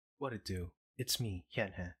What it do? It's me,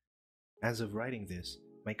 Yanha. As of writing this,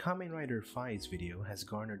 my Kamen Rider Fi's video has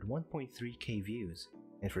garnered 1.3k views,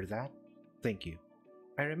 and for that, thank you.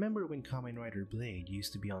 I remember when Kamen Rider Blade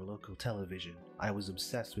used to be on local television, I was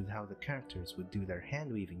obsessed with how the characters would do their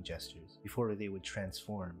hand-waving gestures before they would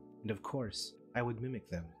transform, and of course, I would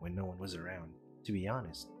mimic them when no one was around. To be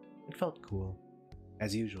honest, it felt cool.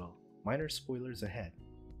 As usual, minor spoilers ahead.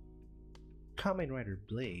 Kamen Rider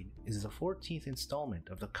Blade is the 14th installment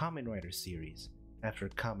of the Kamen Rider series. After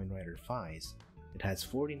Kamen Rider Fi's, it has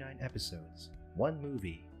 49 episodes, 1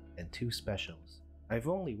 movie, and 2 specials. I've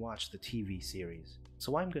only watched the TV series,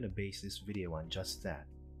 so I'm gonna base this video on just that.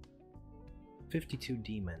 52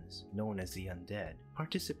 demons, known as the Undead,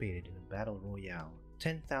 participated in a battle royale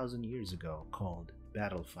 10,000 years ago called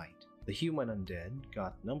Battle Fight. The human undead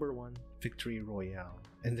got number 1 victory royale,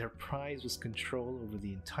 and their prize was control over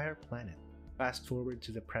the entire planet. Fast forward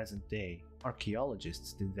to the present day,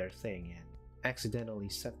 archaeologists did their thing and accidentally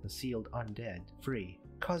set the sealed undead free,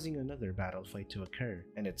 causing another battle fight to occur,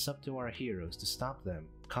 and it's up to our heroes to stop them.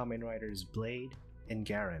 Kamen Riders Blade and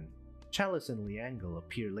Garen. Chalice and Liangle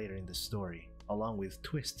appear later in the story, along with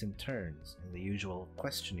twists and turns and the usual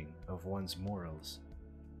questioning of one's morals.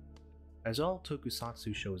 As all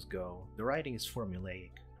tokusatsu shows go, the writing is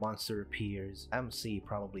formulaic. Monster appears, MC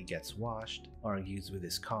probably gets washed, argues with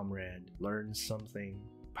his comrade, learns something,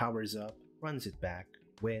 powers up, runs it back,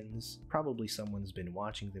 wins, probably someone's been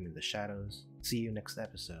watching them in the shadows. See you next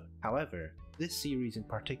episode. However, this series in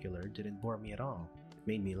particular didn't bore me at all. It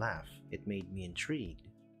made me laugh, it made me intrigued,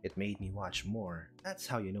 it made me watch more. That's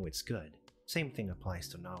how you know it's good. Same thing applies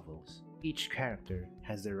to novels. Each character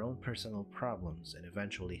has their own personal problems and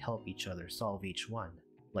eventually help each other solve each one.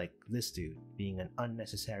 Like this dude, being an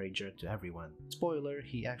unnecessary jerk to everyone. Spoiler,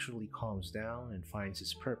 he actually calms down and finds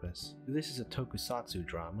his purpose. This is a tokusatsu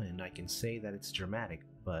drama and I can say that it's dramatic,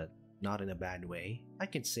 but not in a bad way. I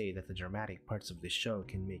can say that the dramatic parts of this show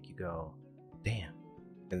can make you go, damn.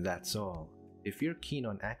 And that's all. If you're keen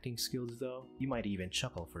on acting skills though, you might even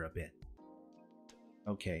chuckle for a bit.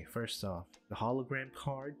 Okay, first off, the hologram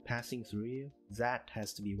card passing through you, that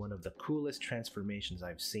has to be one of the coolest transformations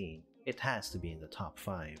I've seen. It has to be in the top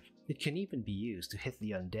 5. It can even be used to hit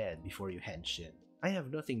the undead before you henshin. I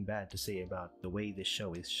have nothing bad to say about the way this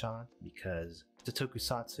show is shot because it's a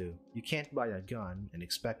tokusatsu. You can't buy a gun and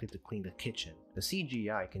expect it to clean the kitchen. The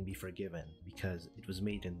CGI can be forgiven because it was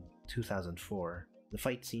made in 2004. The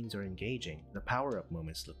fight scenes are engaging, the power-up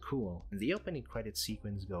moments look cool, and the opening credit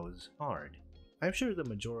sequence goes hard. I'm sure the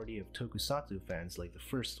majority of tokusatsu fans like the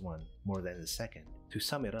first one more than the second. To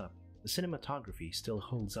sum it up, the cinematography still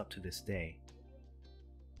holds up to this day.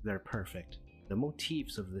 They're perfect. The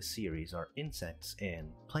motifs of this series are insects and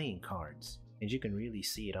playing cards, and you can really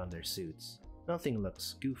see it on their suits. Nothing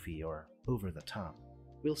looks goofy or over the top.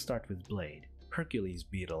 We'll start with Blade, Hercules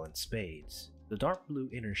beetle and spades. The dark blue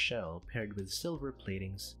inner shell paired with silver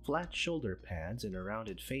platings, flat shoulder pads and a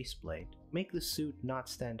rounded faceplate make the suit not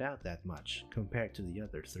stand out that much compared to the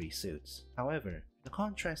other 3 suits. However, the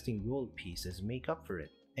contrasting gold pieces make up for it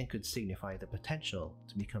and could signify the potential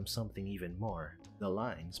to become something even more. The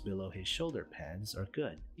lines below his shoulder pads are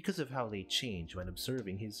good because of how they change when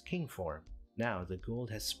observing his king form. Now the gold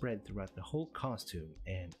has spread throughout the whole costume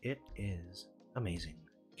and it is amazing.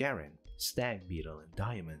 Garen, stag beetle and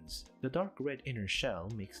diamonds. The dark red inner shell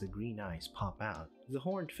makes the green eyes pop out. The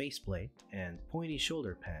horned faceplate and pointy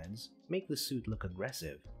shoulder pads make the suit look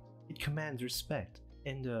aggressive. It commands respect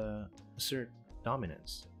and assert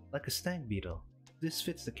dominance. Like a stag beetle, this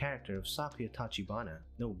fits the character of Sakuya Tachibana.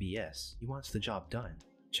 No BS, he wants the job done.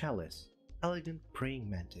 Chalice, elegant praying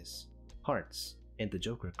mantis, hearts, and the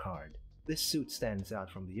Joker card. This suit stands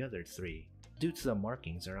out from the other 3 due to the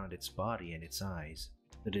markings around its body and its eyes.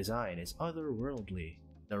 The design is otherworldly.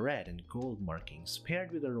 The red and gold markings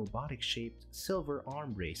paired with the robotic-shaped silver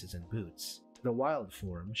arm braces and boots. The wild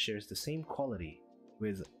form shares the same quality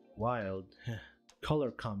with wild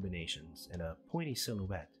color combinations and a pointy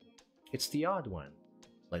silhouette. It's the odd one,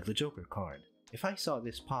 like the Joker card. If I saw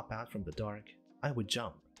this pop out from the dark, I would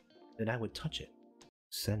jump, then I would touch it.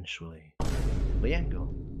 Sensually.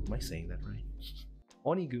 Liangle, am I saying that right?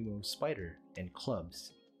 Onigumo spider and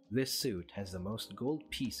clubs. This suit has the most gold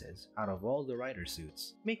pieces out of all the rider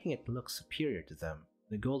suits, making it look superior to them.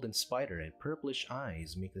 The golden spider and purplish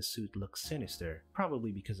eyes make the suit look sinister,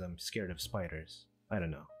 probably because I'm scared of spiders. I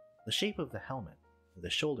don't know. The shape of the helmet, the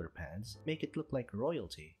shoulder pads, make it look like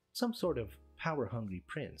royalty. Some sort of power-hungry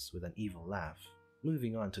prince with an evil laugh.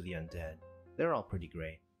 Moving on to the undead. They're all pretty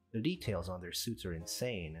great. The details on their suits are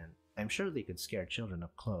insane, and I'm sure they could scare children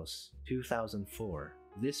up close. 2004.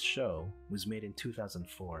 This show was made in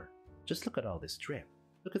 2004. Just look at all this drip.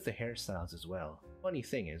 Look at the hairstyles as well. Funny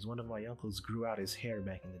thing is, one of my uncles grew out his hair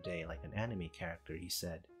back in the day like an anime character, he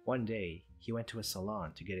said. One day, he went to a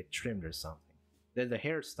salon to get it trimmed or something. Then the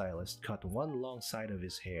hairstylist cut one long side of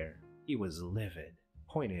his hair. He was livid.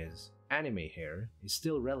 Point is, anime hair is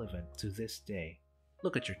still relevant to this day.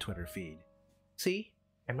 Look at your Twitter feed. See?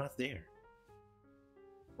 I'm not there.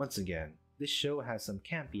 Once again, this show has some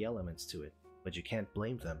campy elements to it, but you can't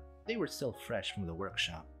blame them. They were still fresh from the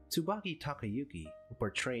workshop. Tsubaki Takayuki, who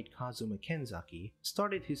portrayed Kazuma Kenzaki,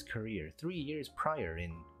 started his career 3 years prior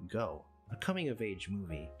in Go, a coming-of-age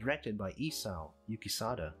movie directed by Isao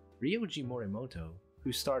Yukisada. Ryoji Morimoto,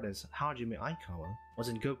 who starred as Hajime Aikawa, was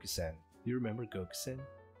in Gokusen. Do you remember Gokusen?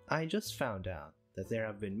 I just found out that there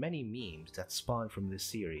have been many memes that spawned from this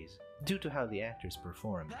series due to how the actors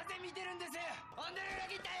performed.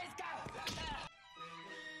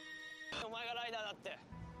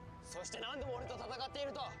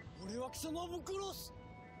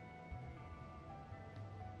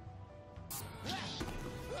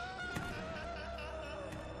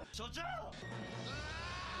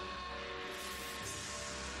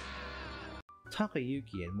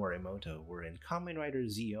 Takayuki and Morimoto were in Kamen Rider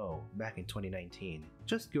ZO back in 2019.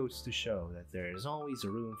 Just goes to show that there is always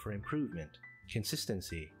room for improvement,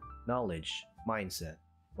 consistency, knowledge, mindset,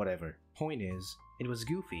 whatever. Point is, it was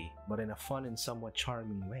goofy, but in a fun and somewhat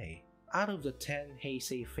charming way. Out of the 10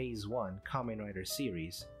 Heisei Phase 1 Kamen Rider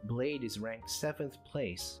series, Blade is ranked 7th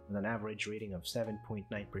place with an average rating of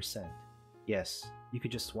 7.9%. Yes, you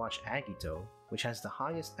could just watch Agito, which has the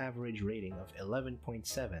highest average rating of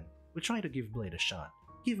 11.7. We'll try to give Blade a shot.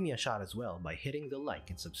 Give me a shot as well by hitting the like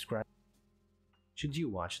and subscribe. Should you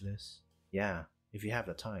watch this? Yeah, if you have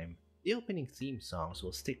the time. The opening theme songs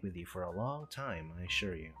will stick with you for a long time, I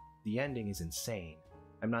assure you. The ending is insane.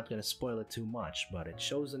 I'm not gonna spoil it too much, but it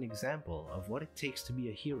shows an example of what it takes to be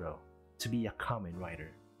a hero, to be a Kamen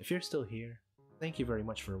Rider. If you're still here, thank you very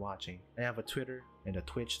much for watching. I have a Twitter and a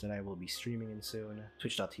Twitch that I will be streaming in soon,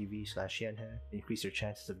 twitch.tv/Yenhe, increase your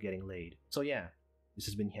chances of getting laid. So yeah, this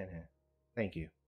has been Yenhe. Thank you.